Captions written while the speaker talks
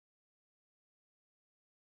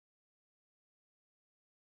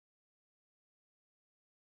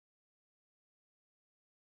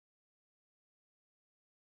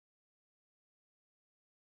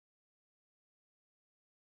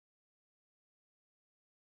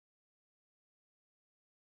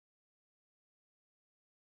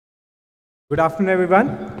Good afternoon,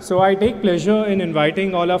 everyone. So I take pleasure in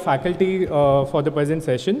inviting all our faculty for the present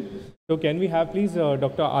session. So can we have please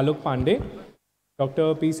Dr. Alok Pandey,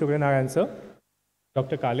 Dr. P. Suryanarayan sir,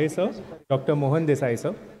 Dr. Kale sir, Dr. Mohan Desai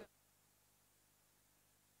sir.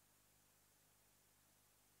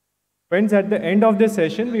 Friends, at the end of this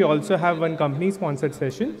session, we also have one company-sponsored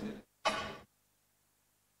session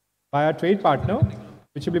by our trade partner,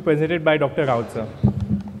 which will be presented by Dr. Raut sir.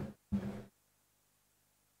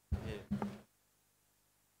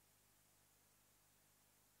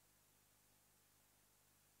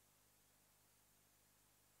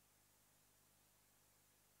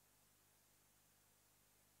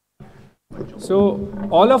 So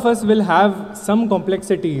all of us will have some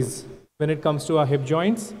complexities when it comes to our hip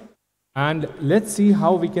joints, and let's see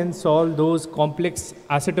how we can solve those complex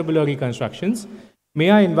acetabular reconstructions.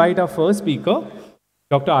 May I invite our first speaker,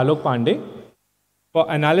 Dr. Alok Pandey, for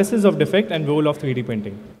analysis of defect and role of 3D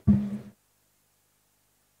printing.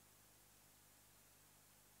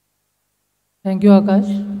 Thank you,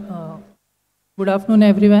 Akash. Good afternoon,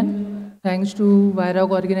 everyone. Thanks to WIROC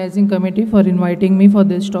Organizing Committee for inviting me for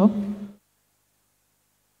this talk.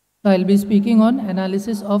 So I'll be speaking on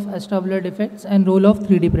analysis of acetabular defects and role of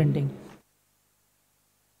 3D printing.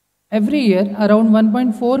 Every year, around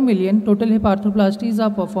 1.4 million total hip arthroplasties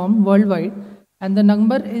are performed worldwide, and the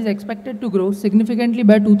number is expected to grow significantly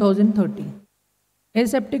by 2030.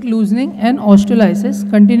 Aseptic loosening and osteolysis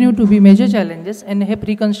continue to be major challenges in hip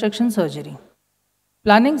reconstruction surgery.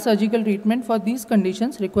 Planning surgical treatment for these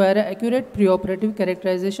conditions require an accurate preoperative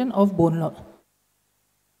characterization of bone loss.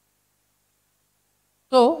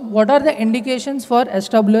 So, what are the indications for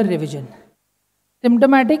acetabular revision?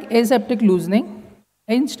 Symptomatic aseptic loosening,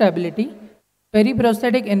 instability,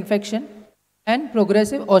 periprosthetic infection, and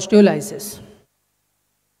progressive osteolysis.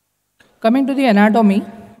 Coming to the anatomy,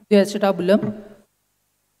 the acetabulum.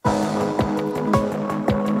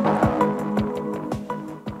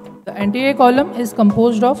 The anterior column is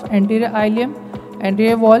composed of anterior ilium,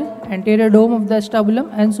 anterior wall, anterior dome of the acetabulum,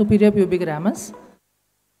 and superior pubic ramus.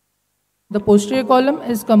 The posterior column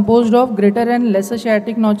is composed of greater and lesser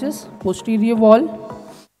sciatic notches, posterior wall,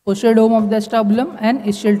 posterior dome of the acetabulum, and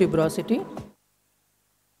ischial tuberosity.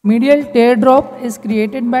 Medial teardrop is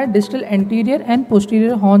created by distal anterior and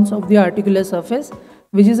posterior horns of the articular surface,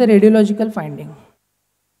 which is a radiological finding.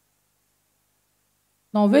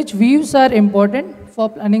 Now, which views are important for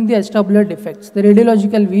planning the acetabular defects? The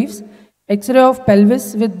radiological views: X-ray of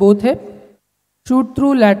pelvis with both hips, shoot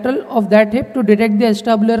through lateral of that hip to detect the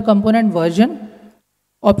acetabular component version,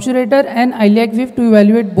 obturator and iliac weave to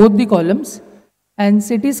evaluate both the columns, and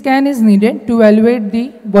CT scan is needed to evaluate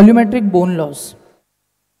the volumetric bone loss.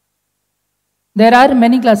 There are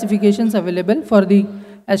many classifications available for the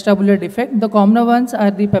acetabular defect. The common ones are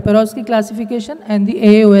the Paperovsky classification and the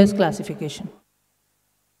AAOS classification.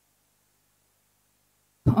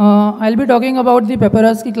 I'll be talking about the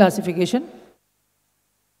Paperovsky classification.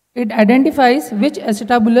 It identifies which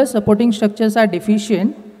acetabular supporting structures are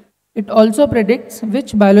deficient. It also predicts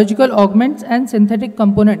which biological augments and synthetic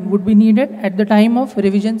component would be needed at the time of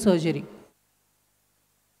revision surgery.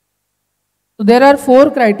 So there are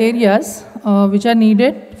 4 criteria which are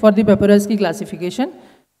needed for the Paperovsky classification.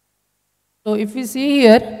 So if we see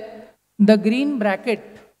here, the green bracket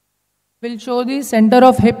will show the center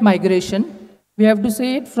of hip migration. We have to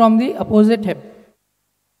see it from the opposite hip.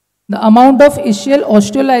 The amount of ischial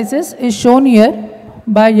osteolysis is shown here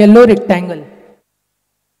by yellow rectangle.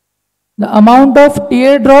 The amount of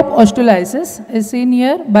teardrop osteolysis is seen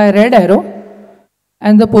here by red arrow,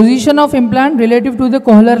 and the position of implant relative to the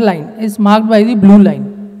cochlear line is marked by the blue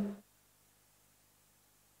line.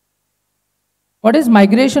 What is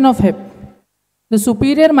migration of hip? The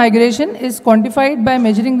superior migration is quantified by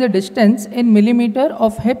measuring the distance in millimeter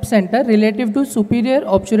of hip center relative to superior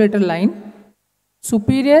obturator line.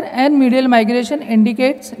 Superior and medial migration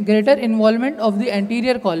indicates greater involvement of the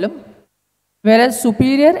anterior column, whereas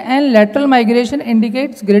superior and lateral migration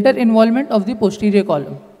indicates greater involvement of the posterior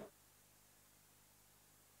column.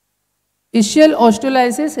 Ischial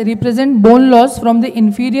osteolysis represents bone loss from the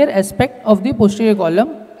inferior aspect of the posterior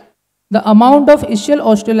column. The amount of ischial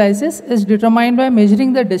osteolysis is determined by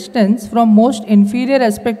measuring the distance from most inferior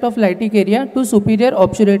aspect of lytic area to superior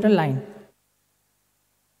obturator line.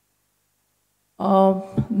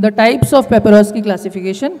 The types of Paperovsky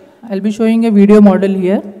classification, I'll be showing a video model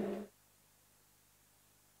here.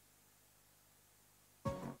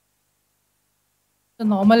 The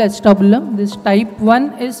normal acetabulum, this type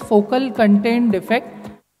 1 is focal contained defect.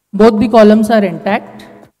 Both the columns are intact.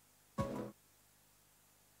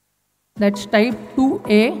 That's type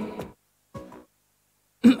 2A.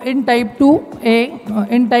 in type 2A,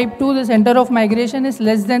 in type 2, the center of migration is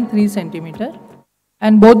less than 3 centimeter,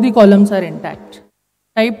 and both the columns are intact.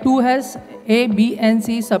 Type 2 has A, B, and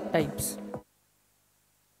C subtypes.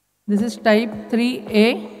 This is type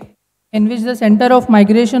 3A, in which the center of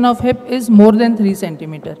migration of hip is more than 3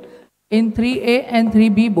 centimeter. In 3A and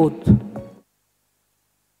 3B both.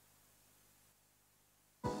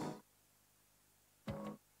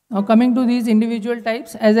 Now coming to these individual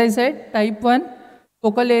types, as I said, type 1,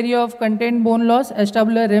 focal area of contained bone loss,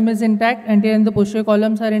 acetabular rim is intact, anterior and the posterior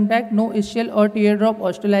columns are intact, no ischial or teardrop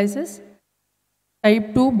osteolysis.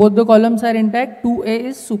 Type 2, both the columns are intact, 2A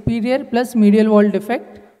is superior plus medial wall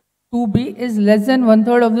defect, 2B is less than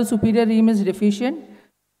 1/3 of the superior rim is deficient,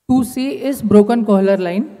 2C is broken cochlear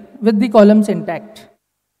line with the columns intact.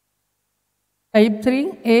 Type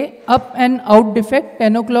 3A, up and out defect,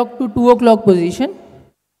 10 o'clock to 2 o'clock position.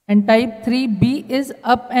 And type 3B is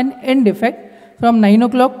up and in defect from 9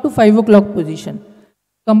 o'clock to 5 o'clock position.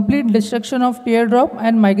 Complete destruction of teardrop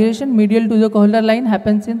and migration medial to the cochlear line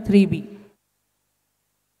happens in 3B.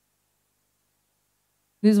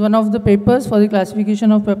 This is one of the papers for the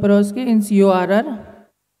classification of Paporowski in CORR.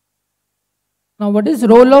 Now, what is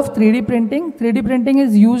role of 3D printing? 3D printing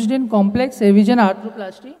is used in complex revision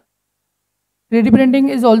arthroplasty. 3D printing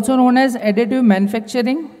is also known as additive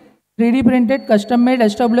manufacturing. 3D printed custom-made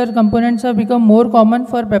acetabular components have become more common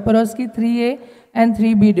for Paporowski 3A and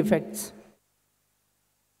 3B defects.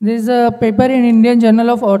 There is a paper in Indian Journal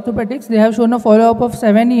of Orthopaedics. They have shown a follow-up of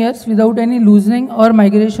 7 years without any loosening or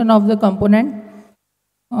migration of the component,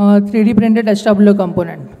 3D printed acetabular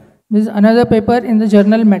component. This is another paper in the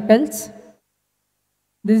journal Metals.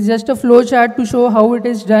 This is just a flow chart to show how it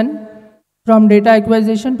is done from data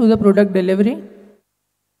acquisition to the product delivery.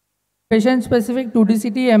 Patient-specific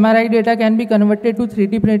 2D-CT MRI data can be converted to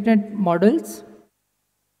 3D printed models.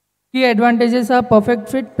 Key advantages are perfect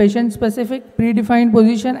fit, patient-specific, predefined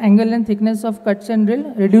position, angle and thickness of cuts and drill,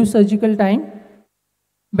 reduced surgical time.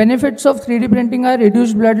 Benefits of 3D printing are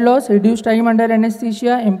reduced blood loss, reduced time under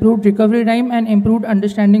anesthesia, improved recovery time, and improved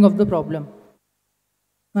understanding of the problem.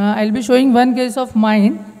 I'll be showing one case of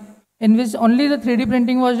mine in which only the 3D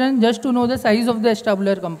printing was done just to know the size of the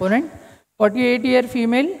acetabular component. 48-year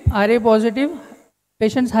female, RA positive,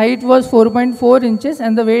 patient's height was 4.4 inches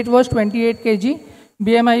and the weight was 28 kg,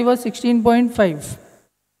 BMI was 16.5.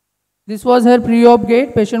 This was her pre-op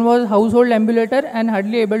gait. Patient was household ambulator and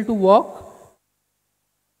hardly able to walk.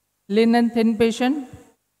 Lean and thin patient.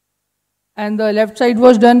 And the left side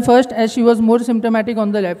was done first as she was more symptomatic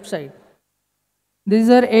on the left side. This is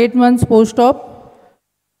her 8 months post-op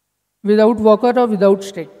without walker or without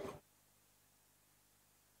stick.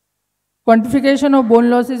 Quantification of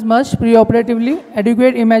bone loss is must preoperatively.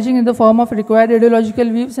 Adequate imaging in the form of required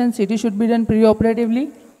radiological views and CT should be done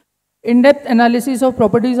preoperatively. In-depth analysis of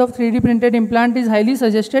properties of 3D printed implant is highly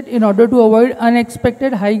suggested in order to avoid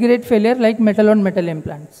unexpected high-grade failure like metal-on-metal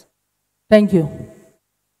implants. Thank you.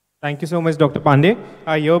 Thank you so much, Dr. Pandey.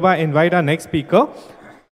 I hereby invite our next speaker,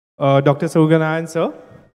 Dr. Suryanarayan sir,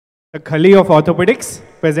 the Khali of orthopedics,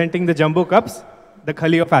 presenting the jumbo cups, the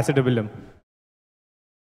Khali of acetabulum.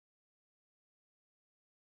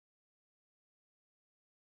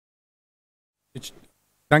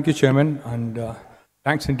 Thank you, Chairman, and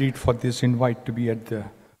thanks indeed for this invite to be at the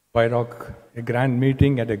WIROC, a grand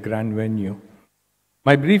meeting at a grand venue.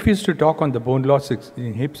 My brief is to talk on the bone loss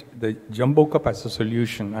in hips, the jumbo cup as a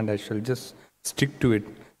solution, and I shall just stick to it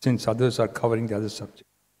since others are covering the other subject.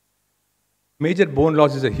 Major bone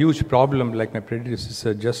loss is a huge problem, like my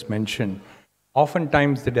predecessor just mentioned.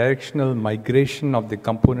 Oftentimes, the directional migration of the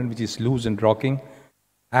component which is loose and rocking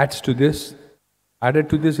adds to this.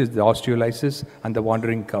 Added to this is the osteolysis and the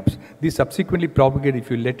wandering cups. These subsequently propagate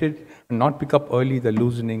if you let it and not pick up early the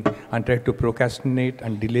loosening and try to procrastinate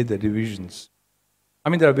and delay the revisions.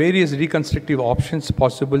 I mean, there are various reconstructive options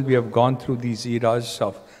possible. We have gone through these eras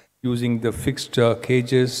of using the fixed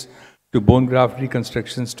cages to bone graft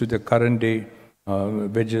reconstructions to the current day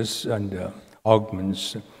wedges and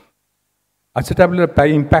augments.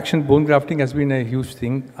 Acetabular impaction bone grafting has been a huge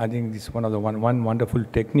thing. I think this is one of the one wonderful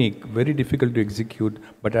technique, very difficult to execute,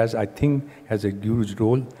 but as I think has a huge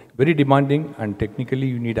role, very demanding, and technically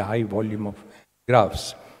you need a high volume of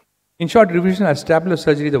grafts. In short, revision acetabular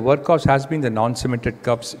surgery, the workhorse has been the non-cemented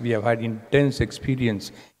cups. We have had intense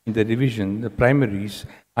experience in the revision, the primaries,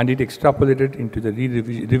 and it extrapolated into the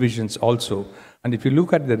revisions also. And if you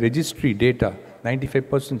look at the registry data,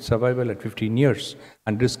 95% survival at 15 years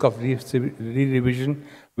and risk of re-revision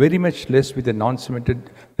very much less with the non-cemented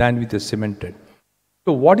than with the cemented.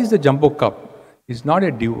 So what is the jumbo cup? It's not a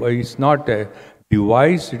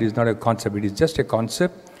device, it is not a concept, it is just a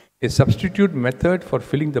concept. a substitute method for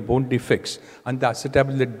filling the bone defects and the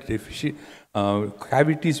acetabular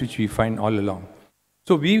cavities which we find all along.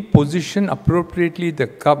 So we position appropriately the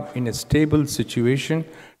cup in a stable situation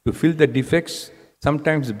to fill the defects,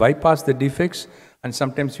 sometimes bypass the defects, and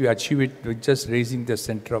sometimes we achieve it with just raising the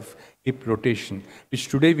center of hip rotation, which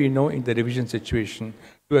today we know in the revision situation,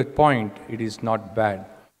 to a point, it is not bad.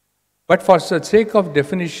 But for the sake of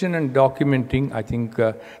definition and documenting, I think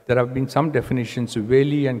there have been some definitions.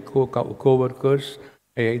 Whaley and co-workers,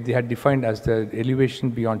 they had defined as the elevation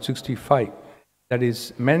beyond 65. That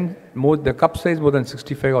is, men, the cup size more than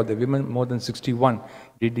 65 or the women more than 61,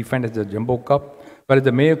 they defined as the jumbo cup, whereas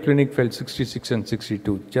the Mayo Clinic felt 66 and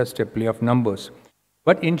 62, just a play of numbers.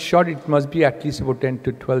 But in short, it must be at least about 10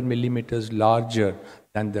 to 12 millimeters larger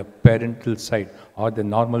than the parental side or the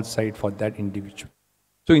normal side for that individual.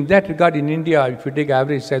 So in that regard, in India, if you take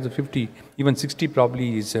average size of 50, even 60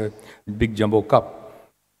 probably is a big jumbo cup.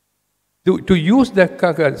 To use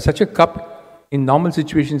such a cup in normal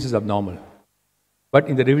situations is abnormal. But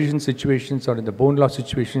in the revision situations or in the bone loss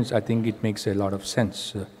situations, I think it makes a lot of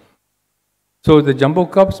sense. So the jumbo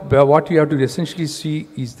cups, what you have to essentially see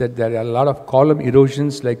is that there are a lot of column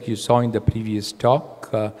erosions like you saw in the previous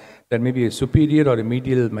talk. There may be a superior or a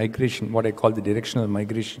medial migration, what I call the directional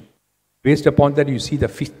migration. Based upon that, you see the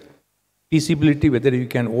feasibility, whether you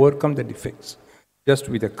can overcome the defects just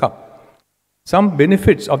with a cup. Some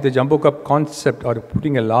benefits of the jumbo cup concept or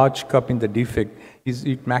putting a large cup in the defect is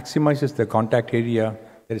it maximizes the contact area.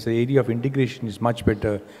 There is an area of integration is much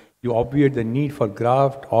better. You obviate the need for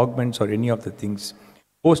graft, augments, or any of the things.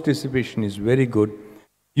 Post-dissipation is very good.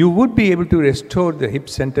 You would be able to restore the hip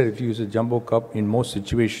center if you use a jumbo cup in most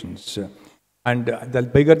situations. And the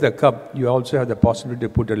bigger the cup, you also have the possibility to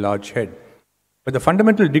put a large head. But the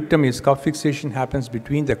fundamental dictum is cup fixation happens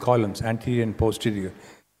between the columns, anterior and posterior.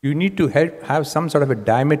 You need to have some sort of a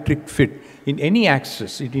diametric fit in any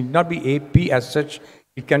axis. It need not be AP as such.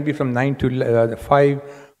 It can be from 9 to 5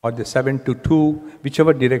 or the 7 to 2,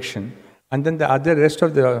 whichever direction. And then the rest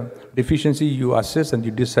of the deficiency you assess and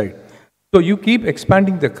you decide. So you keep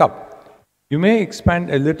expanding the cup. You may expand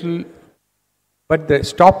a little, but the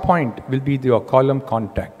stop point will be your column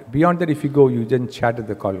contact. Beyond that, if you go, you then shatter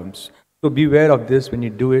the columns. So beware of this when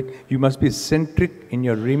you do it. You must be centric in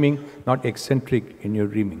your reaming, not eccentric in your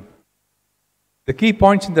reaming. The key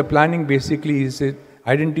points in the planning basically is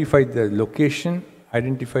identify the location,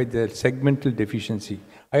 identify the segmental deficiency.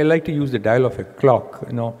 I like to use the dial of a clock,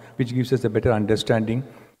 which gives us a better understanding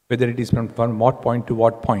whether it is from what point to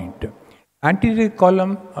what point. Anterior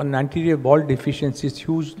column and anterior wall deficiencies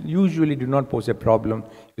usually do not pose a problem.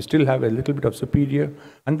 You still have a little bit of superior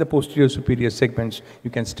and the posterior superior segments. You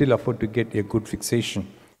can still afford to get a good fixation.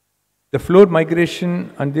 The floor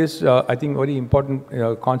migration, and this I think very important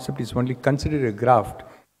concept is only consider a graft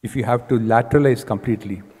if you have to lateralize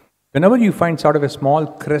completely. Whenever you find sort of a small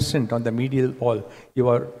crescent on the medial wall, you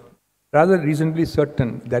are rather reasonably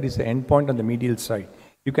certain that is the end point on the medial side.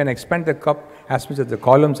 You can expand the cup as much as the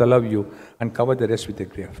columns allow you and cover the rest with the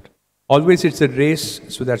graft. Always it's a race,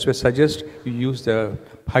 so that's why I suggest you use the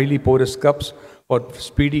highly porous cups for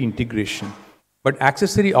speedy integration. But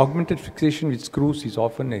accessory augmented fixation with screws is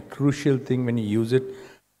often a crucial thing when you use it.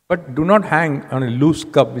 But do not hang on a loose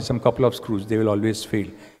cup with some couple of screws, they will always fail.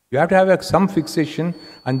 You have to have some fixation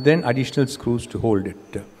and then additional screws to hold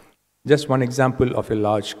it. Just one example of a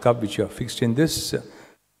large cup which you have fixed in this.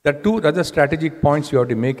 The two other strategic points you have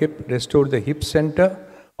to make it, restore the hip center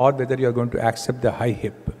or whether you are going to accept the high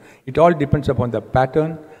hip. It all depends upon the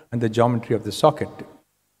pattern and the geometry of the socket.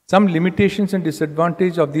 Some limitations and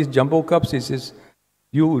disadvantage of these jumbo cups is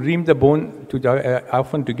you ream the bone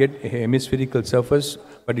often to get a hemispherical surface,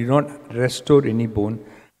 but you don't restore any bone,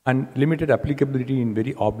 and limited applicability in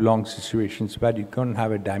very oblong situations where you can't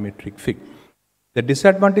have a diametric fit. The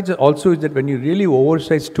disadvantage also is that when you really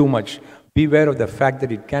oversize too much, beware of the fact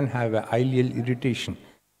that it can have an ilial irritation.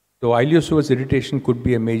 So iliopsoas irritation could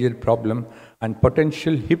be a major problem and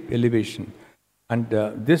potential hip elevation. And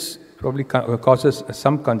this probably causes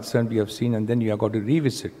some concern we have seen, and then you have got to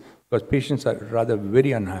revisit because patients are rather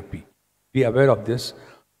very unhappy. Be aware of this.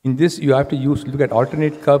 In this, you have to look at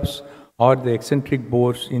alternate cups or the eccentric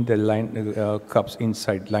bores in the cups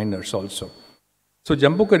inside liners also. So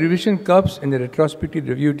jumbo revision cups in the retrospective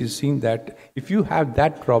review, it is seen that if you have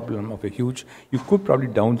that problem of a huge, you could probably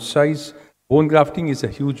downsize. Bone grafting is a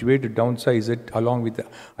huge way to downsize it along with the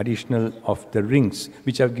additional of the rings,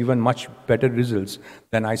 which have given much better results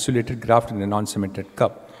than isolated graft in the non-cemented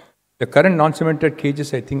cup. The current non-cemented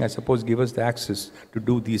cages, I suppose, give us the access to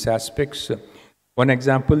do these aspects. One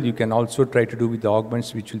example you can also try to do with the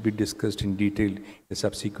augments, which will be discussed in detail in the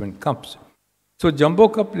subsequent cups. So jumbo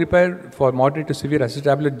cup repair for moderate to severe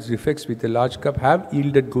acetabular defects with a large cup have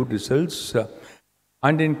yielded good results.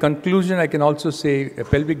 And in conclusion, I can also say a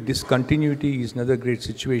pelvic discontinuity is another great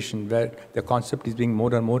situation where the concept is being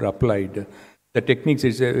more and more applied. The techniques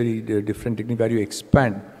is a very different technique where you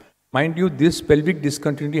expand. Mind you, this pelvic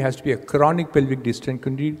discontinuity has to be a chronic pelvic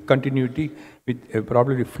discontinuity with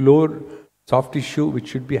probably floor soft tissue which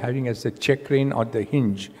should be having as a check rein or the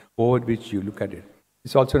hinge over which you look at it.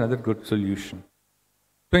 It's also another good solution.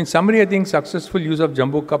 So in summary, I think successful use of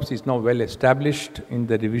jumbo cups is now well established in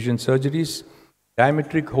the revision surgeries.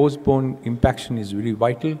 Diametric host bone impaction is very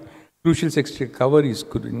vital. Crucial exterior cover is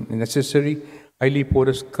necessary. Highly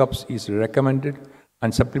porous cups is recommended.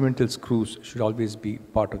 And supplemental screws should always be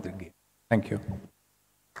part of the game. Thank you.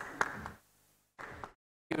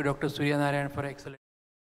 Thank you, Dr. Suryanarayan, for excellent.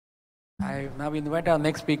 I now invite our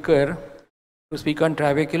next speaker to speak on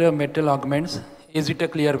trabecular metal augments. Is it a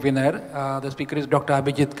clear winner? The speaker is Dr.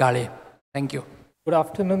 Abhijit Kale. Thank you. Good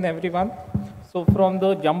afternoon, everyone. So from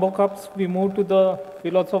the jumbo cups, we move to the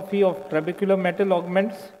philosophy of trabecular metal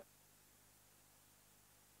augments.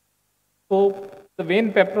 So the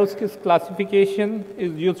Wayne Paprosky's classification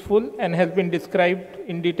is useful and has been described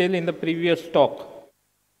in detail in the previous talk.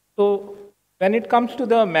 So when it comes to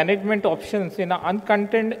the management options in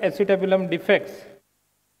uncontained acetabulum defects,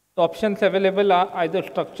 the options available are either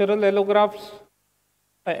structural allografts,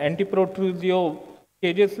 antiprotrusio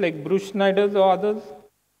cages like Bruce Schneider's or others,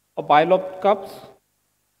 or bilob cups,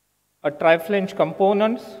 or triflange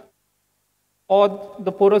components, or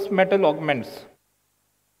the porous metal augments.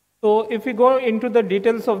 So if we go into the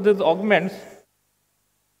details of these augments,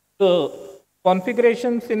 the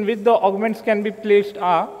configurations in which the augments can be placed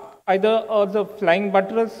are either as a flying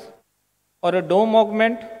buttress, or a dome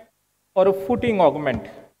augment, or a footing augment.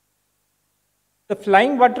 The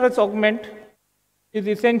flying buttress augment is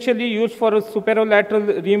essentially used for a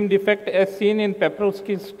superolateral rim defect as seen in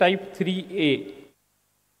Paprosky's type 3A.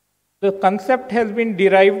 The concept has been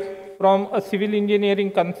derived from a civil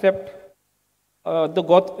engineering concept,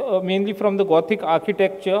 mainly from the Gothic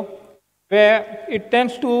architecture, where it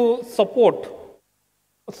tends to support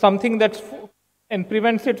something and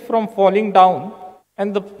prevents it from falling down,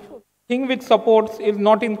 and the thing which supports is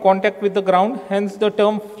not in contact with the ground, hence the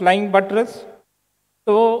term flying buttress.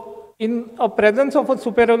 So in a presence of a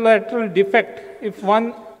superolateral defect, if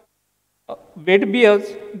one weight bears,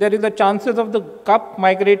 there is a chances of the cup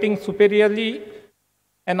migrating superiorly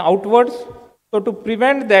and outwards. So to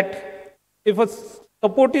prevent that, if a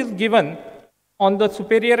support is given on the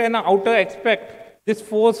superior and outer aspect, this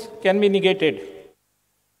force can be negated.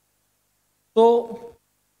 So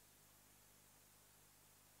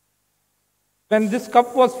when this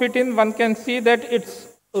cup was fit in, one can see that it's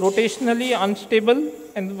rotationally unstable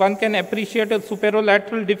and one can appreciate a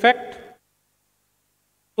superolateral defect.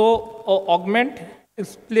 So an augment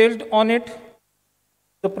is placed on it.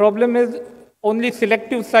 The problem is only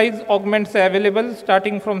selective size augments are available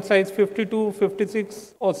starting from size 52,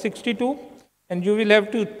 56 or 62, and you will have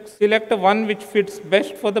to select the one which fits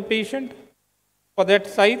best for the patient for that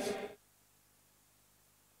size.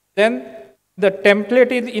 Then the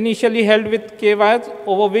template is initially held with K-wires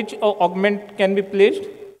over which an augment can be placed.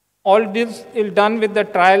 All this is done with the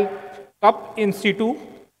trial cup in situ.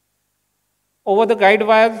 Over the guide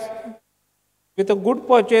wires with a good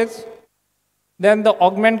purchase, then the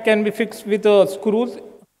augment can be fixed with screws,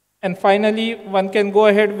 and finally one can go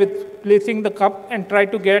ahead with placing the cup and try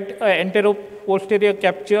to get an antero-posterior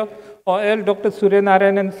capture, or else Dr.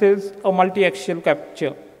 Suryanarayan says a multi-axial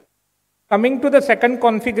capture. Coming to the second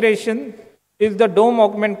configuration is the dome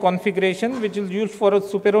augment configuration, which is used for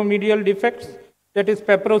superomedial defects, that is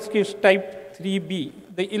Paprosky's type 3B,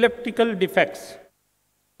 the elliptical defects.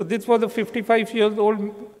 So this was a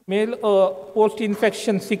 55-year-old male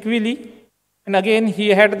post-infection sequelae, and again he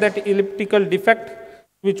had that elliptical defect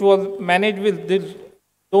which was managed with this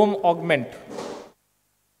dome augment.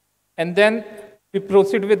 And then we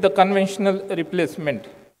proceed with the conventional replacement.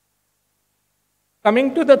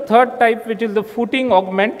 Coming to the third type, which is the footing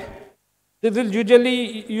augment, this is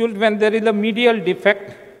usually used when there is a medial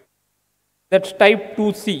defect, that's type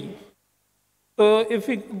 2C. So if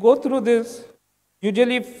we go through this,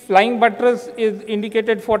 usually flying buttress is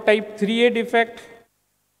indicated for type 3A defect.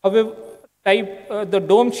 However, the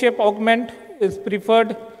dome shape augment is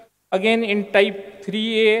preferred again in type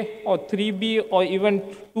 3A or 3B or even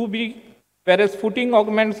 2B, whereas footing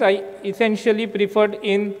augments are essentially preferred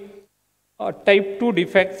in type 2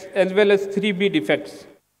 defects as well as 3B defects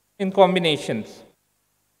in combinations.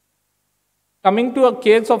 Coming to a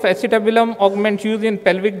case of acetabulum augment used in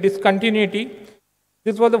pelvic discontinuity,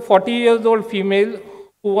 this was a 40-year-old female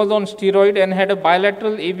who was on steroid and had a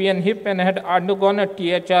bilateral avian hip and had undergone a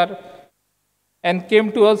THR and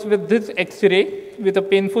came to us with this X-ray with a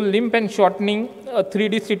painful limp and shortening. A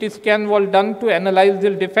 3D CT scan was done to analyze the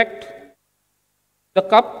defect. The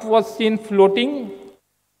cup was seen floating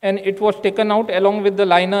and it was taken out along with the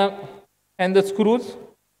liner and the screws.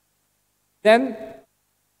 Then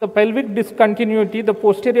the pelvic discontinuity, the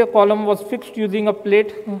posterior column was fixed using a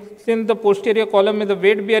plate. Since the posterior column is a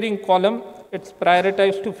weight-bearing column, it's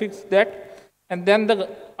prioritized to fix that. And then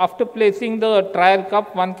after placing the trial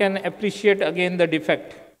cup, one can appreciate again the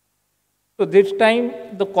defect. So this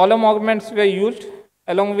time the column augments were used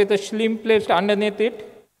along with a slim placed underneath it.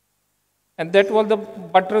 And that was the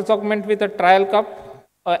buttress augment with a trial cup.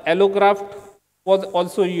 Allograft was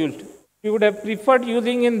also used. We would have preferred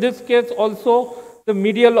using in this case also the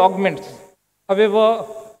medial augments. However,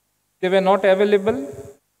 they were not available.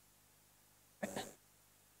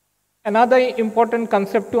 Another important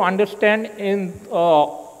concept to understand in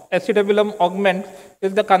acetabulum augment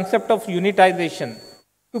is the concept of unitization.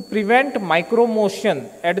 To prevent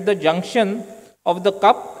micromotion at the junction of the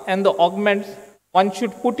cup and the augments, one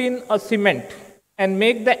should put in a cement and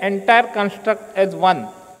make the entire construct as one.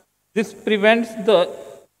 This prevents the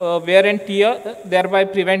wear and tear, thereby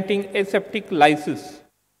preventing aseptic lysis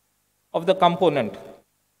of the component.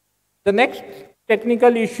 The next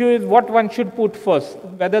technical issue is what one should put first,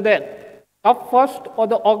 whether the cup first or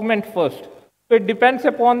the augment first. So it depends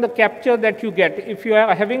upon the capture that you get. If you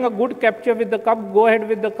are having a good capture with the cup, go ahead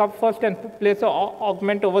with the cup first and place an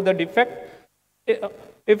augment over the defect.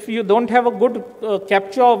 If you don't have a good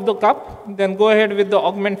capture of the cup, then go ahead with the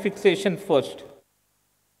augment fixation first.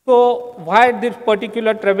 So why this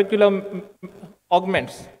particular trabecular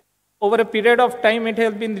augments? Over a period of time, it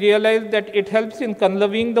has been realized that it helps in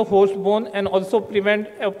conserving the host bone and also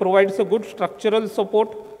provides a good structural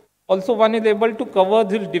support. Also, one is able to cover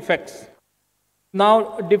these defects.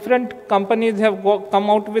 Now, different companies have come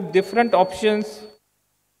out with different options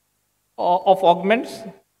of augments.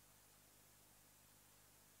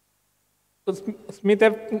 So Smith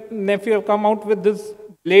 & Nephew have come out with this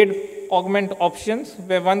blade augment options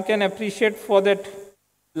where one can appreciate for that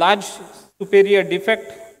large superior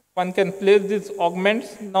defect. One can place these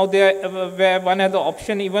augments. Now where one has the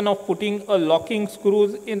option even of putting a locking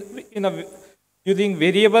screws using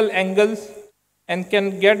variable angles and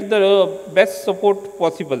can get the best support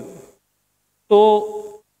possible.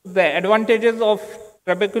 So the advantages of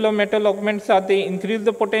trabecular metal augments are they increase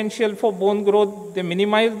the potential for bone growth, they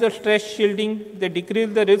minimize the stress shielding, they decrease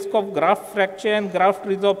the risk of graft fracture and graft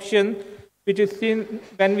resorption, which is seen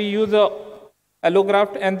when we use a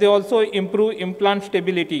allograft, and they also improve implant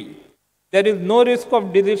stability. There is no risk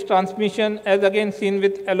of disease transmission as again seen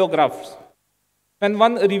with allografts. When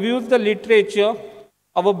one reviews the literature,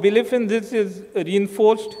 our belief in this is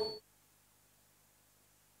reinforced.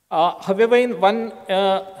 However, in one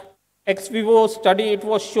ex vivo study, it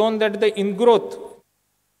was shown that the ingrowth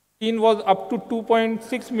seen was up to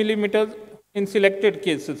 2.6 millimeters in selected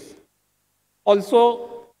cases. Also,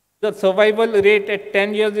 the survival rate at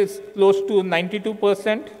 10 years is close to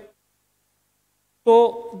 92%.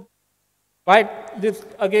 So, by this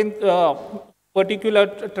again particular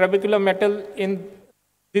trabecular metal in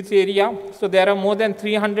this area, so there are more than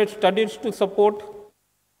 300 studies to support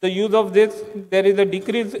the use of this. There is a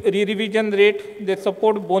decreased re-revision rate, they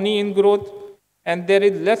support bony ingrowth, and there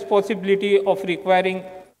is less possibility of requiring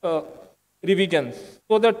revisions.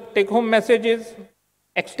 So the take-home message is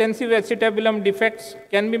extensive acetabulum defects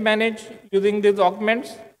can be managed using these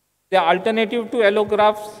augments. They are alternative to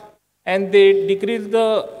allografts and they decrease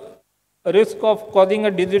the risk of causing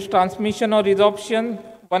a disease transmission or resorption.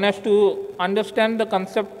 One has to understand the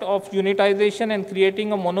concept of unitization and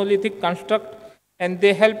creating a monolithic construct, and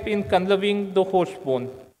they help in conserving the host bone.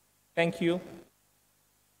 Thank you.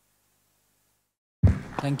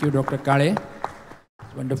 Thank you, Dr. Kale.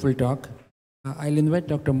 Wonderful talk. I'll invite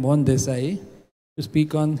Dr. Mohan Desai to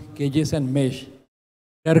speak on cages and mesh.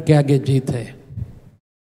 डर के आगे जीत है.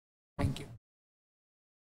 Thank you.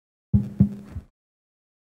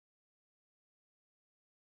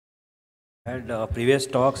 I had previous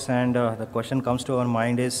talks, and the question comes to our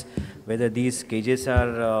mind is whether these cages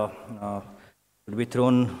are should be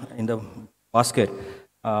thrown in the basket.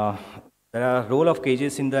 There are role of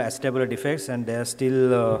cages in the acetabular defects, and they are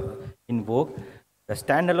still in vogue. The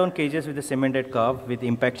standalone cages with the cemented cup with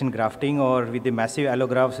impaction grafting or with the massive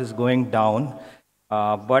allografts is going down.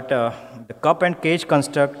 But the cup and cage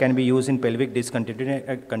construct can be used in pelvic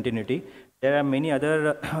discontinuity. There are many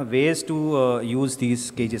other ways to use these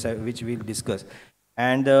cages, which we'll discuss.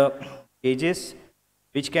 And cages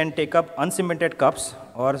which can take up uncemented cups,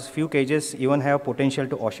 or few cages even have potential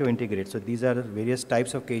to osseointegrate. So these are various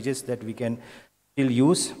types of cages that we can still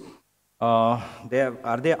use. Are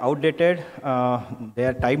they outdated? They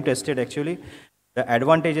are time tested actually. The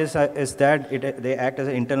advantages is that they act as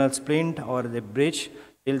an internal splint or the bridge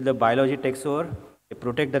till the biology takes over. They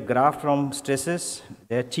protect the graft from stresses.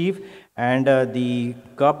 They are cheap, and the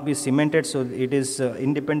cup is cemented, so it is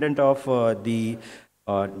independent of the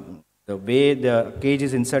way the cage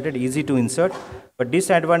is inserted, easy to insert. But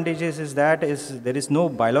disadvantages is that there is no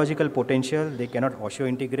biological potential. They cannot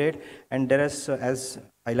osseointegrate, and there is, as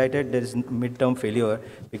highlighted, there is mid-term failure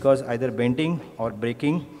because either bending or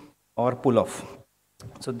breaking or pull-off.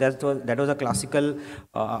 So that was a classical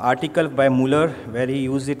article by Muller where he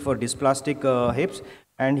used it for dysplastic hips,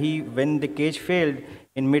 and when the cage failed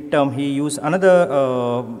in mid-term, he used another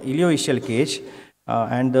ilioischial cage,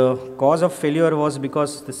 and the cause of failure was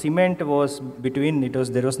because the cement was between,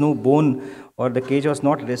 there was no bone, or the cage was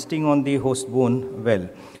not resting on the host bone well.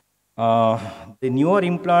 The newer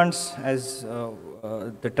implants, as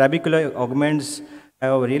the trabecular augments,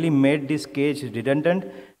 have really made this cage redundant.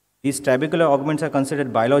 These trabecular augments are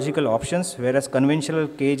considered biological options, whereas conventional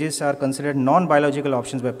cages are considered non-biological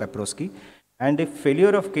options by Paprosky. And the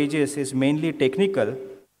failure of cages is mainly technical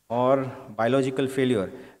or biological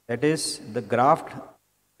failure. That is, the graft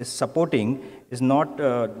is supporting is not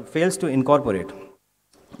fails to incorporate.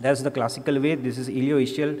 That's the classical way. This is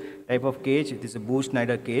ilioischial type of cage. It is a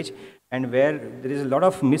Busch-Schneider cage, and where there is a lot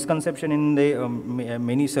of misconception in the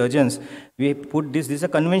many surgeons. We put this is a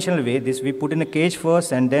conventional way. We put in a cage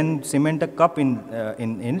first and then cement a cup in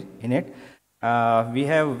it. We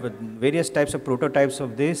have various types of prototypes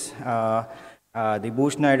of this. The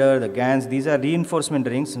Busch-Schneider, the Gans, these are reinforcement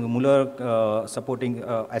rings, Muller supporting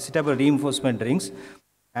acetabular reinforcement rings,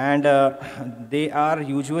 and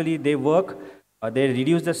they work. They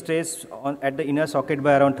reduce the stress at the inner socket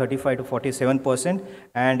by around 35 to 47%,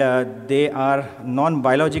 and they are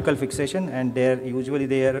non-biological fixation, and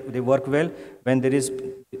they work well when there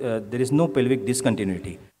is no pelvic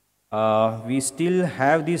discontinuity. We still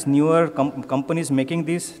have these newer companies making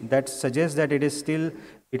this that suggests that it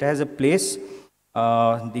has a place.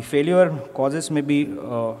 The failure causes may be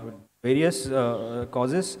various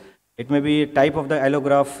causes. It may be type of the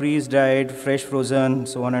allograft, freeze-dried, fresh frozen,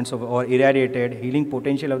 so on and so forth, or irradiated, healing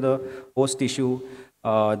potential of the host tissue,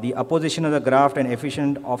 the opposition of the graft and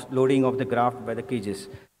efficient offloading of the graft by the cages.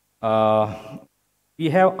 We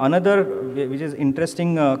have another, which is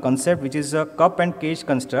interesting concept, which is a cup and cage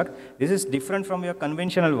construct. This is different from your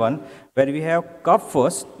conventional one, where we have cup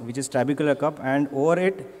first, which is trabecular cup, and over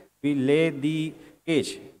it we lay the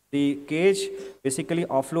cage. The cage basically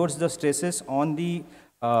offloads the stresses on the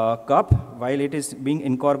cup while it is being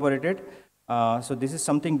incorporated. So this is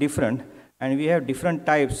something different, and we have different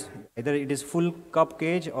types. Either it is full cup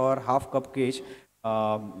cage or half cup cage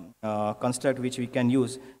construct, which we can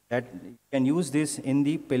use. That you can use this in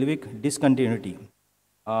the pelvic discontinuity.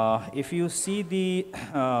 If you see the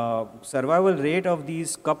survival rate of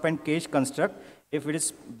these cup and cage construct, if it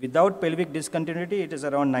is without pelvic discontinuity, it is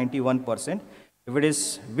around 91%. If it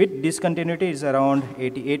is with discontinuity, it is around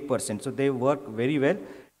 88%. So they work very well,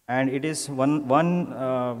 and it is one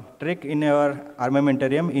trick in our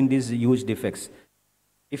armamentarium in these huge defects.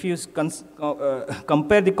 If you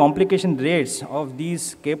compare the complication rates of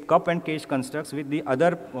these cup and cage constructs with the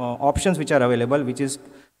other options which are available, which is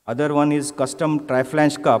other one is custom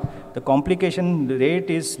triflange cup, the complication rate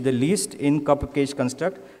is the least in cup cage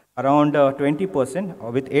construct, around 20%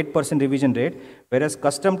 with 8% revision rate, whereas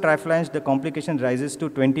custom triflange, the complication rises to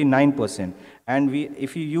 29%. And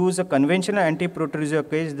if you use a conventional anti-protrusive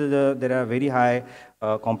cage, there are very high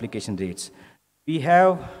complication rates. We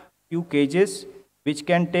have few cages which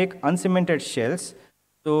can take uncemented shells.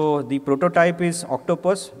 So the prototype is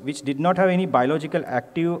octopus, which did not have any biological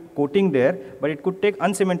active coating there, but it could take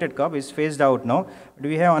uncemented cup. Is phased out now. But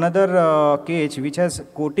we have another cage which has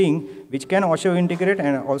coating, which can osseointegrate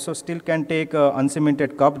and also still can take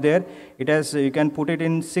uncemented cup there. It has, you can put it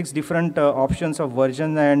in 6 different options of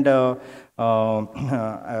version and the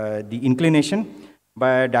inclination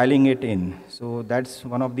by dialing it in. So that's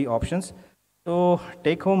one of the options. So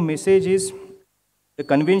take home message is, the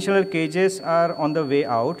conventional cages are on the way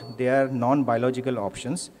out. They are non-biological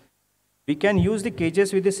options. We can use the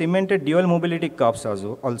cages with the cemented dual mobility cups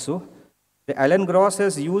also. The Alan Gross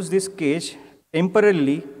has used this cage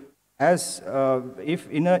temporarily as if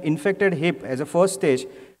in an infected hip as a first stage.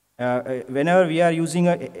 Whenever we are using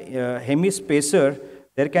a hemispacer,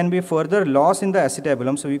 there can be further loss in the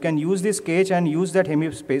acetabulum. So you can use this cage and use that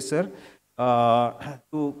hemispacer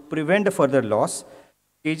to prevent the further loss.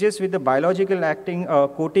 Cages with the biological acting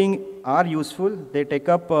coating are useful. They take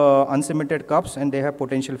up uncemented cups and they have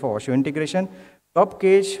potential for osseointegration. Cup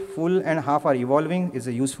cage, full and half are evolving is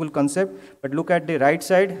a useful concept. But look at the right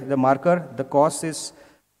side, the marker, the cost is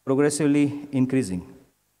progressively increasing.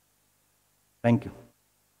 Thank you.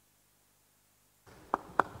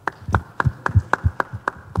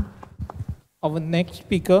 Our next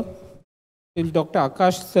speaker is Dr.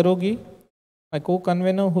 Akash Saraogi, my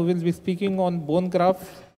co-convener, who will be speaking on bone grafts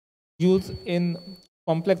used in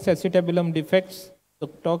complex acetabulum defects. The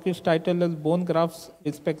talk is titled as Bone Grafts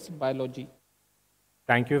Respects Biology.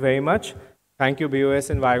 Thank you very much. Thank you,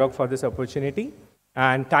 BOS and WIROC, for this opportunity.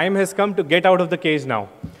 And time has come to get out of the cage now.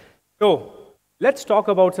 So, let's talk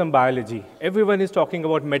about some biology. Everyone is talking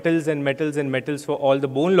about metals and metals and metals for all the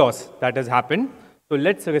bone loss that has happened. So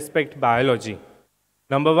let's respect biology.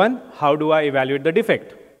 Number one, how do I evaluate the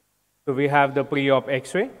defect? So we have the pre-op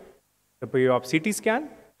X-ray, the pre-op CT scan,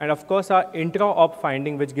 and of course our intra-op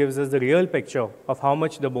finding, which gives us the real picture of how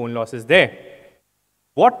much the bone loss is there.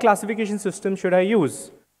 What classification system should I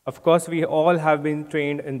use? Of course, we all have been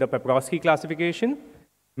trained in the Peprosky classification.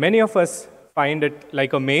 Many of us find it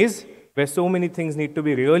like a maze, where so many things need to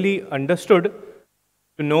be really understood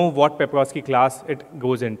to know what Peprosky class it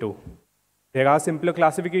goes into. There are simpler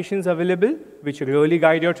classifications available which really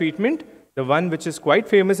guide your treatment. The one which is quite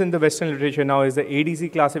famous in the Western literature now is the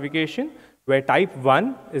ADC classification, where type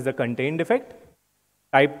 1 is the contained defect,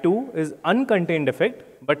 type 2 is uncontained defect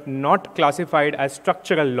but not classified as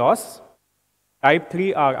structural loss, type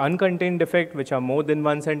 3 are uncontained defect which are more than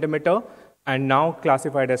 1 centimeter and now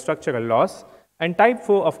classified as structural loss, and type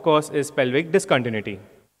 4 of course is pelvic discontinuity.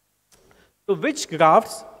 So which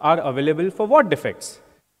grafts are available for what defects?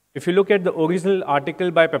 If you look at the original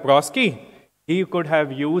article by Peprosky, he could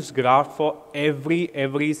have used graft for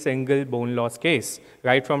every single bone loss case,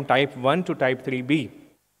 right from type 1 to type 3B.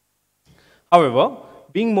 However,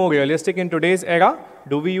 being more realistic in today's era,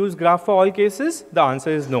 do we use graft for all cases? The answer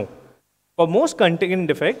is no. For most contained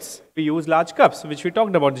defects, we use large cups, which we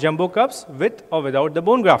talked about, jumbo cups with or without the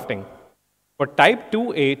bone grafting. For type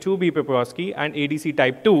 2A, 2B Peprosky and ADC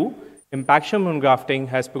type 2, impaction bone grafting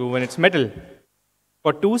has proven its mettle.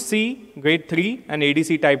 For 2C, grade 3 and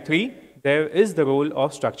ADC type 3, there is the role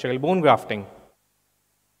of structural bone grafting.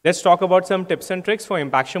 Let's talk about some tips and tricks for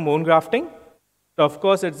impaction bone grafting. So of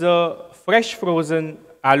course, it's a fresh frozen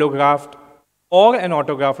allograft or an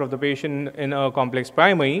autograft of the patient in a complex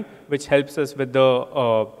primary, which helps us with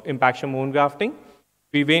the impaction bone grafting.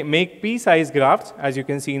 We make pea-size grafts, as you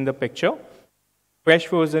can see in the picture. Fresh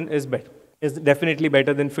frozen is definitely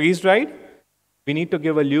better than freeze-dried. We need to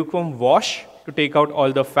give a lukewarm wash to take out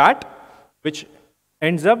all the fat, which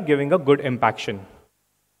ends up giving a good impaction.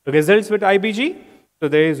 Results with IBG. So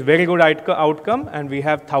there is very good outcome, and we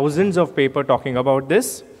have thousands of papers talking about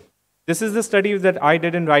this. This is the study that I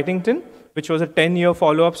did in Wrightington, which was a 10-year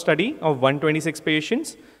follow-up study of 126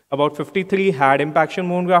 patients. About 53 had impaction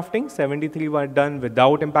bone grafting, 73 were done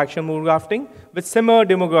without impaction bone grafting, with similar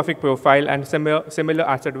demographic profile and similar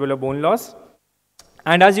acetabular bone loss.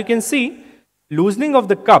 And as you can see, loosening of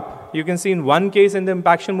the cup, you can see in one case in the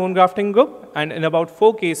impaction bone grafting group and in about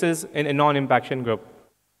 4 cases in a non-impaction group.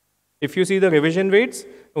 If you see the revision rates,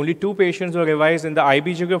 only 2 patients were revised in the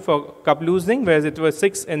IBG group for cup loosening, whereas it was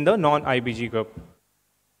 6 in the non-IBG group.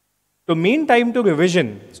 So mean time to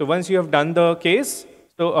revision, so once you have done the case,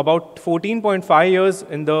 so about 14.5 years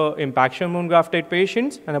in the impaction bone grafted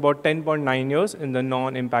patients and about 10.9 years in the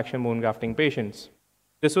non-impaction bone grafting patients.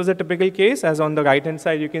 This was a typical case, as on the right-hand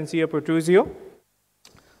side you can see a protrusio,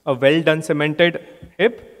 a well-done cemented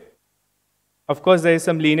hip. Of course, there is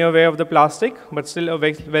some linear wear of the plastic, but still a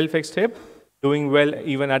well-fixed hip, doing well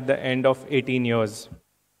even at the end of 18 years.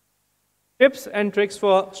 Tips and tricks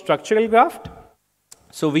for structural graft.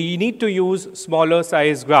 So we need to use smaller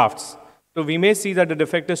size grafts. So we may see that the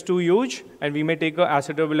defect is too huge, and we may take an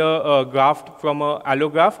acetabular graft from an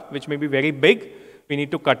allograft, which may be very big. We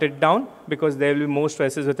need to cut it down because there will be more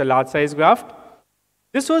stresses with a large size graft.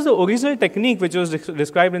 This was the original technique which was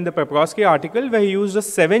described in the Peprosky article, where he used a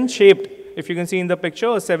 7-shaped, if you can see in the picture,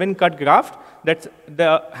 a 7-cut graft, that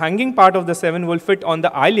the hanging part of the 7 will fit on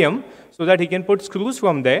the ilium so that he can put screws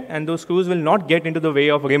from there, and those screws will not get into the way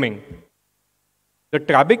of rimming. The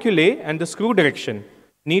trabeculae and the screw direction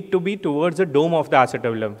need to be towards the dome of the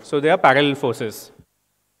acetabulum, so they are parallel forces.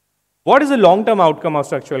 What is the long-term outcome of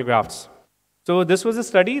structural grafts? So this was a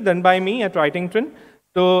study done by me at Wrightington.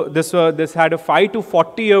 So this had a 5 to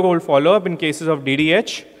 40-year-old follow-up in cases of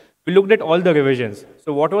DDH. We looked at all the revisions.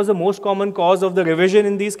 So what was the most common cause of the revision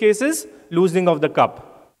in these cases? Loosening of the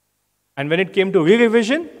cup. And when it came to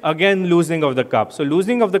re-revision, again loosening of the cup. So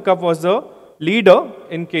loosening of the cup was the leader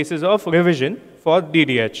in cases of revision for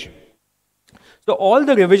DDH. So all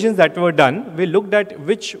the revisions that were done, we looked at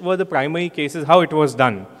which were the primary cases, how it was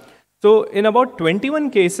done. So in about 21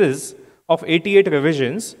 cases of 88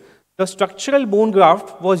 revisions, the structural bone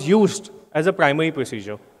graft was used as a primary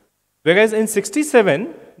procedure. Whereas in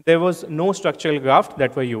 67, there was no structural graft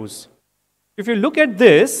that were used. If you look at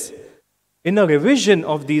this, in a revision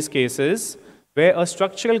of these cases, where a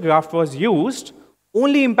structural graft was used,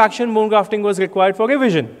 only impaction bone grafting was required for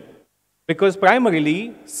revision, because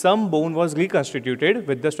primarily some bone was reconstituted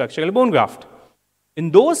with the structural bone graft. In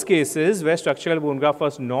those cases where structural bone graft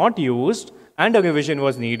was not used and a revision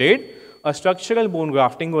was needed, a structural bone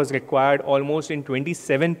grafting was required almost in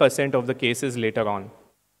 27% of the cases later on.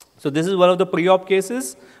 So this is one of the pre-op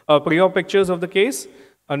cases, pre-op pictures of the case.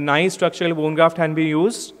 A nice structural bone graft can be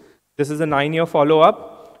used. This is a 9-year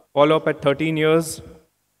follow-up at 13 years.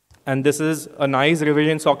 And this is a nice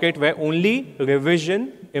revision socket where only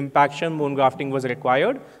revision impaction bone grafting was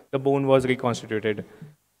required. The bone was reconstituted.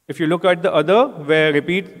 If you look at the other, where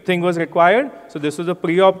repeat thing was required, so this was a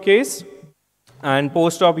pre-op case, and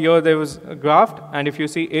post-op here there was a graft, and if you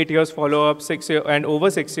see 8 years follow-up, 6 years, and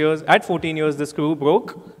over 6 years, at 14 years the screw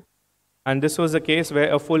broke, and this was a case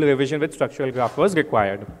where a full revision with structural graft was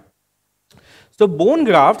required. So bone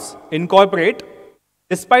grafts incorporate,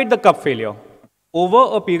 despite the cup failure.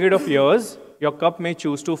 Over a period of years, your cup may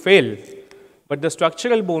choose to fail, but the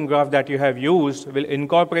structural bone graft that you have used will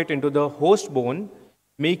incorporate into the host bone,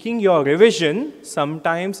 making your revision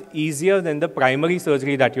sometimes easier than the primary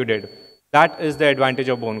surgery that you did. That is the advantage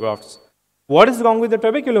of bone grafts. What is wrong with the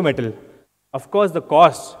trabecular metal? Of course, the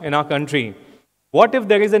cost in our country. What if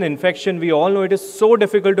there is an infection? We all know it is so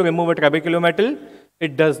difficult to remove a trabecular metal.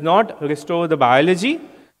 It does not restore the biology.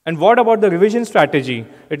 And what about the revision strategy?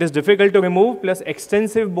 It is difficult to remove, plus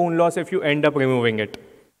extensive bone loss if you end up removing it.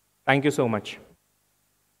 Thank you so much.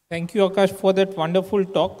 Thank you, Akash, for that wonderful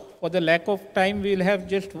talk. For the lack of time, we will have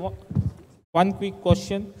just one quick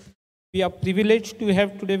question. We are privileged to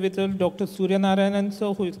have today with us Dr. Suryanarayan,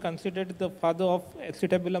 sir, who is considered the father of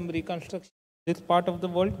acetabular reconstruction in this part of the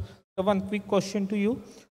world. So one quick question to you.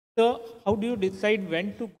 Sir, how do you decide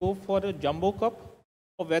when to go for a jumbo cup,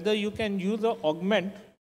 or whether you can use an augment to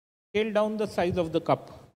scale down the size of the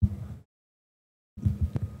cup?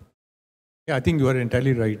 Yeah, I think you are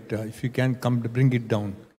entirely right. If you can come to bring it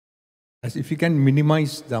down, as if you can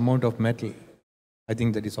minimize the amount of metal, I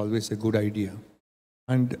think that is always a good idea.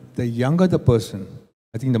 And the younger the person,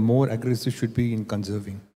 I think the more aggressive should be in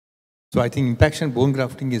conserving. So I think impaction bone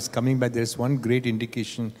grafting is coming back. There's one great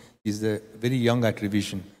indication is the very young at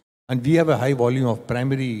revision. And we have a high volume of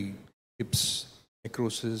primary hips,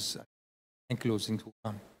 necrosis, ankylosing who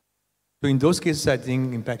come. So in those cases, I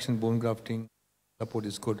think impaction bone grafting support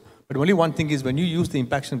is good. But only one thing is when you use the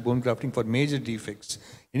impaction bone grafting for major defects,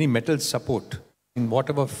 any metal support in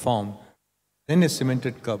whatever form, then a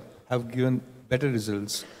cemented cup have given better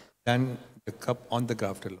results than the cup on the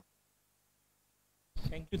graft alone.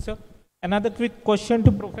 Thank you, sir. Another quick question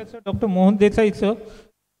to Professor Dr. Mohan Desai, sir.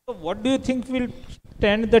 So what do you think will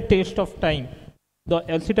stand the test of time? The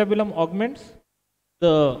acetabulum augments,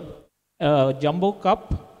 the jumbo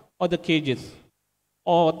cup, or the cages,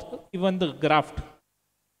 or even the graft?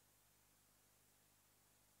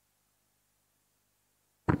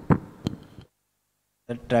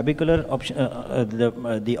 The trabecular option,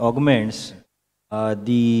 the augments,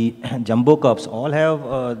 the jumbo cups all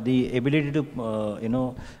have the ability to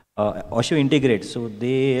osseointegrate, so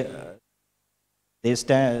they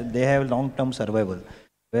have long-term survival,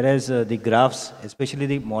 whereas the grafts, especially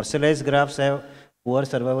the morcellized grafts, have poor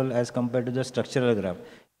survival as compared to the structural graft.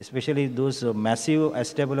 Especially those massive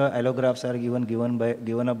acetabular allografts are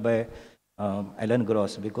given up by Alan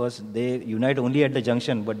Gross, because they unite only at the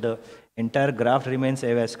junction, but the entire graft remains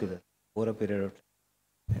avascular over a period of time.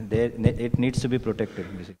 It needs to be protected,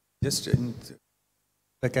 basically. Just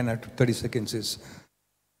second after 30 seconds is,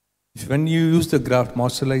 when you use the graft,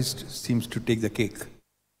 morcellized seems to take the cake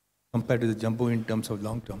compared to the jumbo in terms of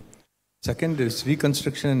long term. Second is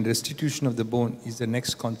reconstruction and restitution of the bone is the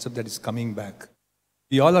next concept that is coming back.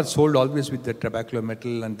 We all are sold always with the trabecular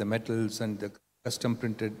metal and the metals and the custom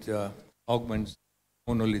printed augments,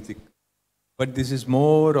 monolithic. But this is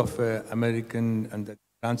more of an American and the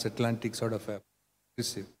transatlantic sort of a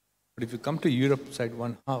aggressive. But if you come to Europe side,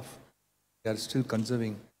 one half, they are still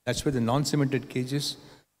conserving. That's where the non-cemented cages,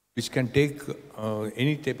 which can take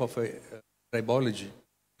any type of a tribology,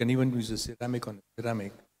 can even use a ceramic on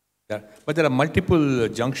ceramic. But there are multiple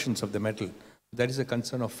junctions of the metal. That is a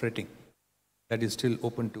concern of fretting. That is still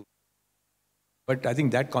open to. But I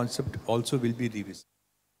think that concept also will be revisited.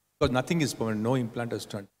 Because nothing is permanent, no implant is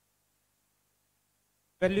done.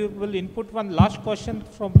 valuable input. One last question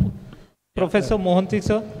from Professor Mohan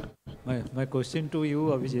Desai. My question to you,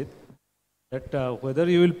 Abhijit, that whether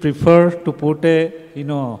you will prefer to put a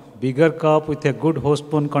bigger cup with a good host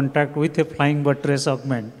bone contact with a flying buttress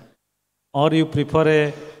augment, or you prefer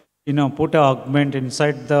a put a augment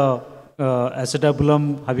inside the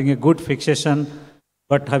acetabulum having a good fixation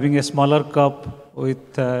but having a smaller cup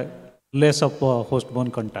with less of host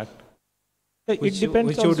bone contact. It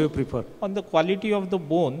depends which would you prefer? On the quality of the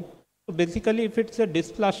bone. So basically, if it's a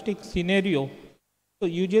dysplastic scenario, so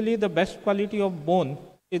usually the best quality of bone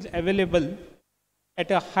is available at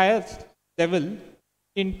a higher level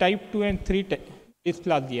in type 2 and 3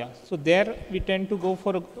 dysplasia. So there we tend to go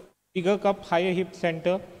for a bigger cup, higher hip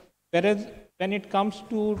center, whereas when it comes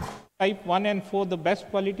to type 1 and 4, the best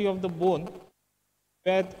quality of the bone,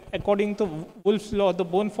 where according to Wolff's law, the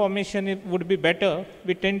bone formation would be better,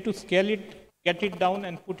 we tend to scale it, get it down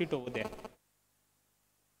and put it over there.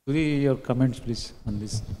 Your comments, please, on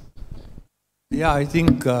this. Yeah, I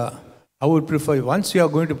think I would prefer, once you are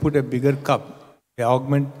going to put a bigger cup, the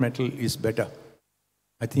augment metal is better.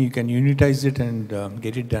 I think you can unitize it and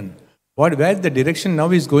get it done. Where the direction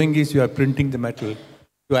now is going is you are printing the metal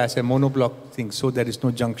to as a monoblock thing, so there is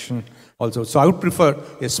no junction also. So I would prefer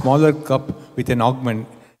a smaller cup with an augment,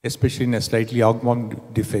 especially in a slightly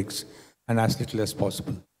augment defects, and as little as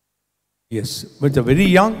possible. Yes, but the very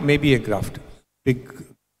young, maybe a graft. Big.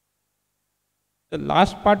 The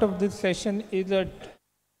last part of this session is a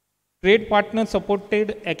trade partner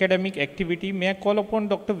supported academic activity. May I call upon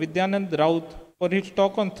Dr. Vidyanand Raut for his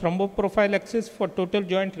talk on thromboprophylaxis for total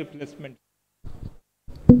joint replacement.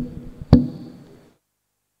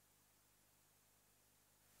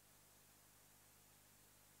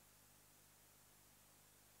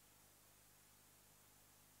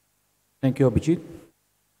 Thank you, Abhijit.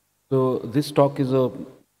 So this talk is on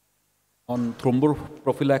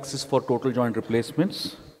thromboprophylaxis for total joint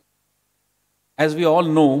replacements. As we all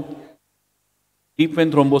know, deep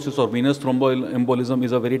vein thrombosis or venous thromboembolism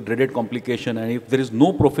is a very dreaded complication, and if there is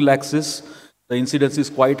no prophylaxis, the incidence is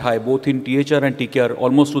quite high, both in THR and TKR,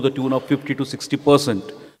 almost to the tune of 50 to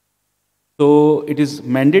 60%. So it is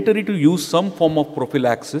mandatory to use some form of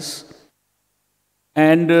prophylaxis.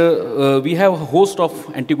 And we have a host of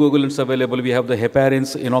anticoagulants available. We have the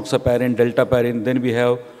heparins, enoxaparin, deltaparin, then we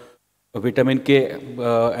have a vitamin K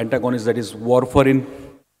antagonist, that is warfarin,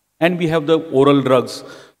 and we have the oral drugs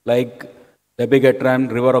like dabigatran,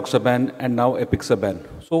 rivaroxaban, and now apixaban.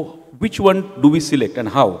 So which one do we select and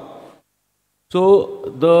how?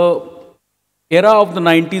 So the era of the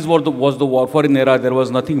 90s was the warfarin era. There was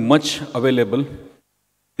nothing much available.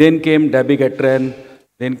 Then came dabigatran,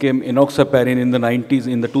 then came enoxaparin in the 90s,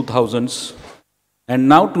 in the 2000s. And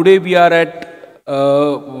now today we are at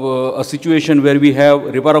a situation where we have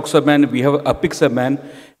rivaroxaban, we have apixaban,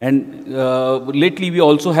 and lately we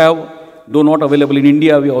also have, though not available in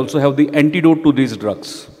India, we also have the antidote to these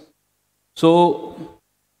drugs. So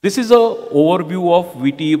this is an overview of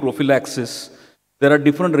VTE prophylaxis. There are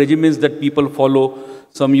different regimens that people follow.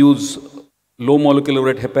 Some use low molecular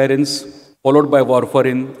weight heparins, followed by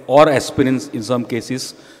warfarin or aspirins in some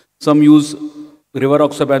cases. Some use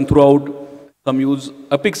rivaroxaban throughout. Some use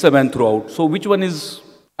apixaban throughout. So which one is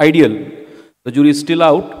ideal? The jury is still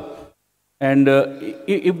out. And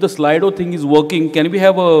if the Slido thing is working, can we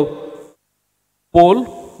have a poll?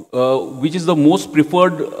 Which is the most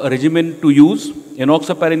preferred regimen to use?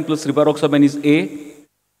 Enoxaparin plus rivaroxaban is A.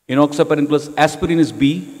 Enoxaparin plus aspirin is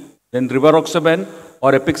B. Then rivaroxaban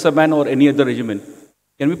or apixaban or any other regimen.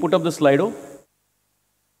 Can we put up the Slido?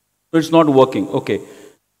 So it's not working. Okay.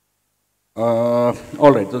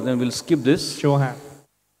 All right, so then we'll skip this. Show hand.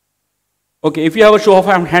 Okay, if you have a show of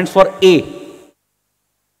hands for A,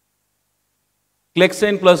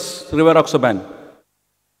 Clexane plus rivaroxaban,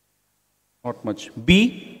 not much.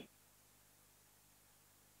 B,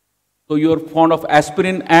 so you are fond of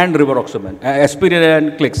aspirin and rivaroxaban, aspirin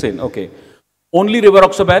and Clexane. Okay, only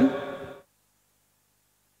rivaroxaban.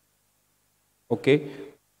 Okay,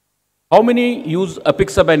 how many use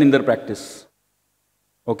apixaban in their practice?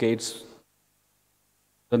 Okay, it's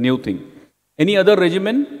the new thing. Any other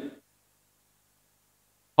regimen?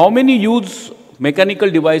 How many use mechanical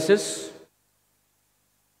devices?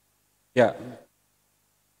 Yeah.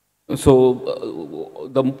 So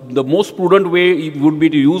the most prudent way would be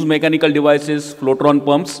to use mechanical devices, floatron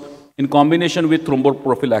pumps, in combination with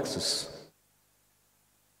thromboprophylaxis.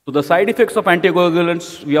 So the side effects of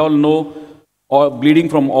anticoagulants, we all know, bleeding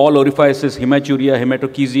from all orifices, hematuria,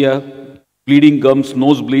 hematochezia, bleeding gums,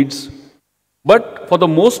 nosebleeds. But for the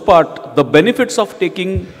most part, the benefits of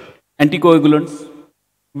taking anticoagulants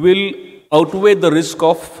will outweigh the risk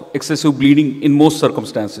of excessive bleeding in most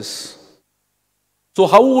circumstances. So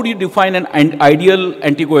how would you define an ideal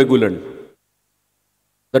anticoagulant?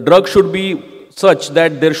 The drug should be such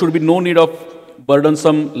that there should be no need of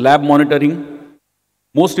burdensome lab monitoring.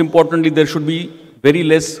 Most importantly, there should be very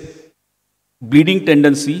less bleeding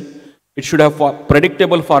tendency. It should have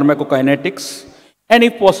predictable pharmacokinetics. And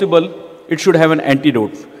if possible, it should have an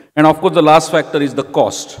antidote. And of course, the last factor is the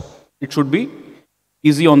cost. It should be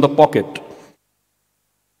easy on the pocket.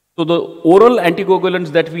 So the oral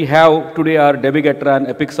anticoagulants that we have today are dabigatran,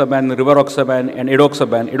 apixaban, rivaroxaban, and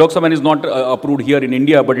edoxaban. Edoxaban is not approved here in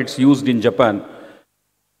India, but it's used in Japan.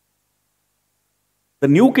 The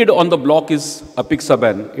new kid on the block is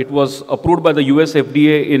apixaban. It was approved by the US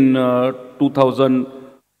FDA in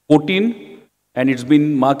 2014, and it's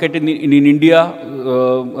been marketed in India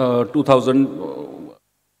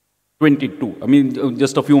 2022. I mean,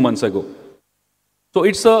 just a few months ago. So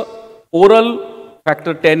it's a oral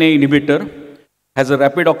factor 10A inhibitor, has a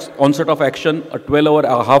rapid onset of action, a 12-hour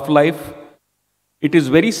half-life. It is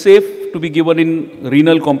very safe to be given in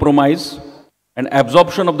renal compromise, and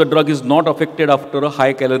absorption of the drug is not affected after a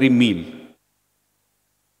high-calorie meal.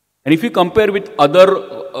 And if you compare with other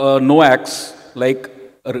NOACs like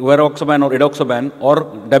rivaroxaban or edoxaban or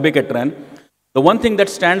dabigatran, the one thing that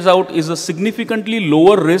stands out is a significantly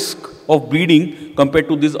lower risk of bleeding compared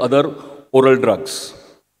to these other oral drugs.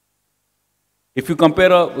 If you compare,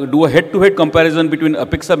 do a head-to-head comparison between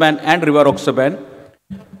apixaban and rivaroxaban,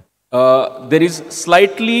 there is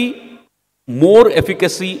slightly more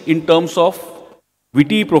efficacy in terms of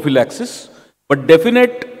VTE prophylaxis, but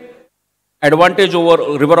definite advantage over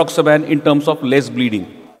rivaroxaban in terms of less bleeding.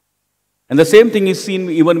 And the same thing is seen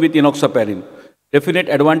even with enoxaparin. Definite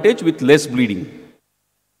advantage with less bleeding.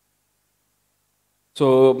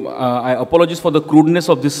 So I apologize for the crudeness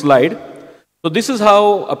of this slide. So this is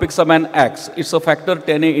how apixaban acts. It's a factor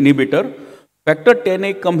 10A inhibitor. Factor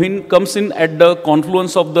 10A comes in at the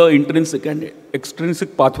confluence of the intrinsic and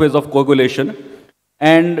extrinsic pathways of coagulation,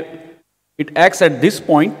 and it acts at this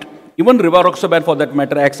point. Even rivaroxaban, for that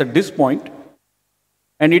matter, acts at this point,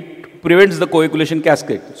 and it prevents the coagulation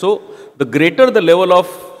cascade. So the greater the level of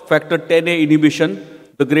factor 10A inhibition,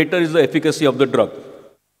 the greater is the efficacy of the drug.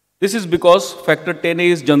 This is because factor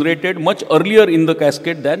 10A is generated much earlier in the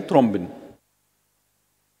cascade than thrombin.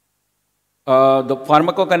 The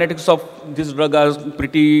pharmacokinetics of this drug are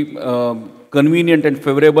pretty convenient and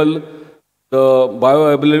favorable. The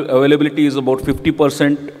bioavailability is about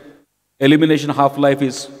 50%. Elimination half-life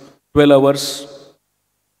is 12 hours.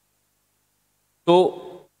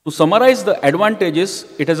 So, to summarize the advantages,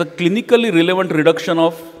 it has a clinically relevant reduction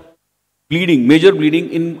of bleeding, major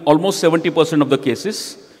bleeding in almost 70% of the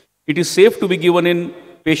cases. It is safe to be given in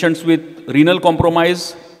patients with renal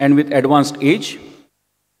compromise and with advanced age.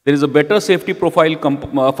 There is a better safety profile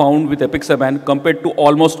found with apixaban compared to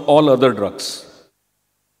almost all other drugs.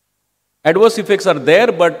 Adverse effects are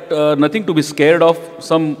there, but nothing to be scared of.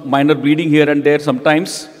 Some minor bleeding here and there,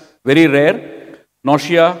 sometimes very rare.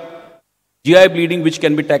 Nausea, GI bleeding, which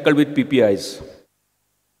can be tackled with PPIs.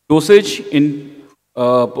 Dosage in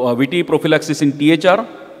VTE prophylaxis in THR.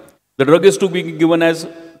 The drug is to be given as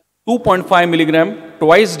 2.5 milligram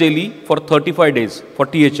twice daily for 35 days for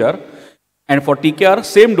THR. And for TKR,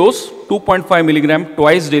 same dose, 2.5 milligram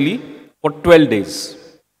twice daily for 12 days.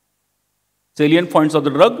 Salient points of the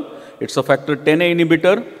drug: it's a factor 10A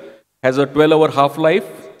inhibitor, has a 12-hour half-life.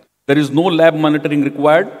 There is no lab monitoring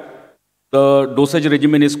required. The dosage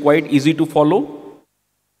regimen is quite easy to follow.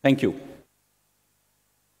 Thank you.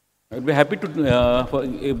 I would be happy to,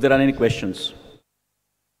 if there are any questions.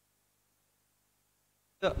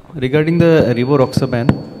 Regarding the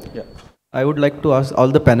rivaroxaban, I would like to ask all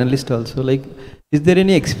the panelists also, like, is there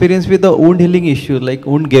any experience with the wound healing issue, like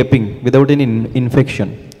wound gaping without any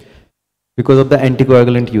infection because of the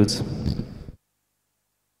anticoagulant use?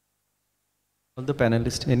 All the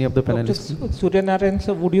panelists, any of the panelists? Suryanarayan,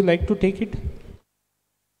 sir, would you like to take it?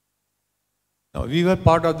 No, we were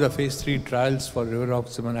part of the phase 3 trials for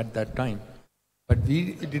rivaroxaban at that time, but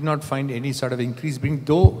we did not find any sort of increase bleeding,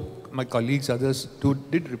 though my colleagues, others too,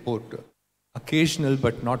 did report occasional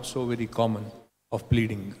but not so very common of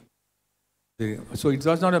bleeding. So it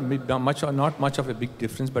was not much of a big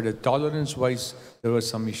difference, but tolerance-wise there were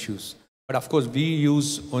some issues. But of course we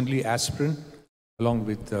use only aspirin along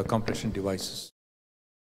with compression devices.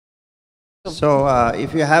 So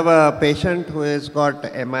if you have a patient who has got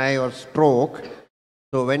MI or stroke,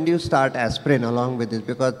 so when do you start aspirin along with this?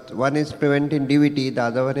 Because one is preventing DVT, the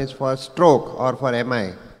other one is for stroke or for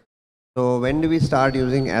MI. So when do we start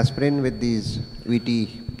using aspirin with these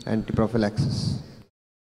VT antiprophylaxis?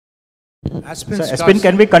 Aspirin, aspirin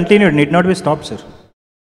can be continued, need not be stopped, sir.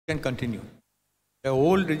 Can continue. The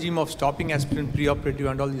old regime of stopping aspirin pre-operative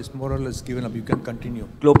and all is more or less given up. You can continue.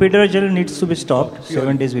 Clopidogrel needs to be stopped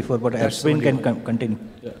 7 days before, but aspirin can continue.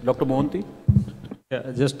 Yeah. Dr. Mohanty?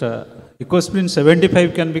 Yeah, just ecosprin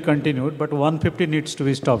 75 can be continued, but 150 needs to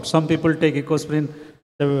be stopped. Some people take ecosprin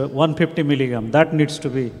 150 milligram. That needs to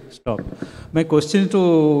be stopped. My question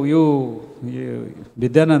to you,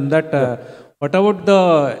 Vidyanand, that what about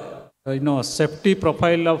the safety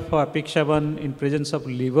profile of apixaban in presence of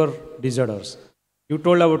liver disorders? You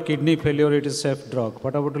told about kidney failure, it is safe drug.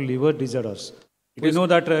 What about liver disorders? We know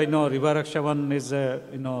that rivaroxaban is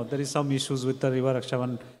there is some issues with the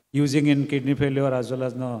rivaroxaban using in kidney failure as well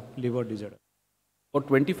as liver disorder. About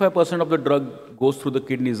 25% of the drug goes through the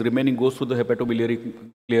kidneys, remaining goes through the hepatobiliary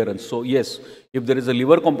clearance. So yes, if there is a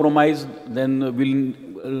liver compromise, then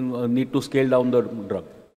we'll need to scale down the drug.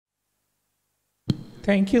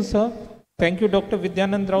 Thank you, sir. Thank you, Dr.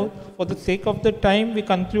 Vidyanand Raut. For the sake of the time, we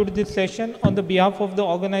conclude this session. On the behalf of the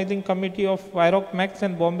organizing committee of WIROC MAX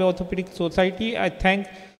and Bombay Orthopaedic Society, I thank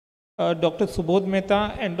Dr. Subodh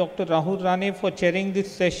Mehta and Dr. Rahul Rane for chairing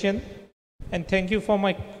this session. And thank you for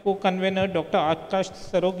my co-convener, Dr. Akash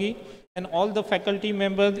Saraogi, and all the faculty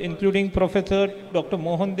members, including Professor Dr.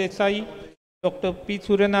 Mohan Desai, Dr. P.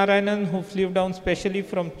 Suryanarayan, who flew down specially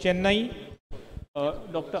from Chennai,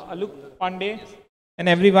 Dr. Alok Pandey, and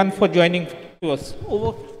everyone for joining to us.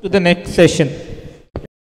 Over to the next session.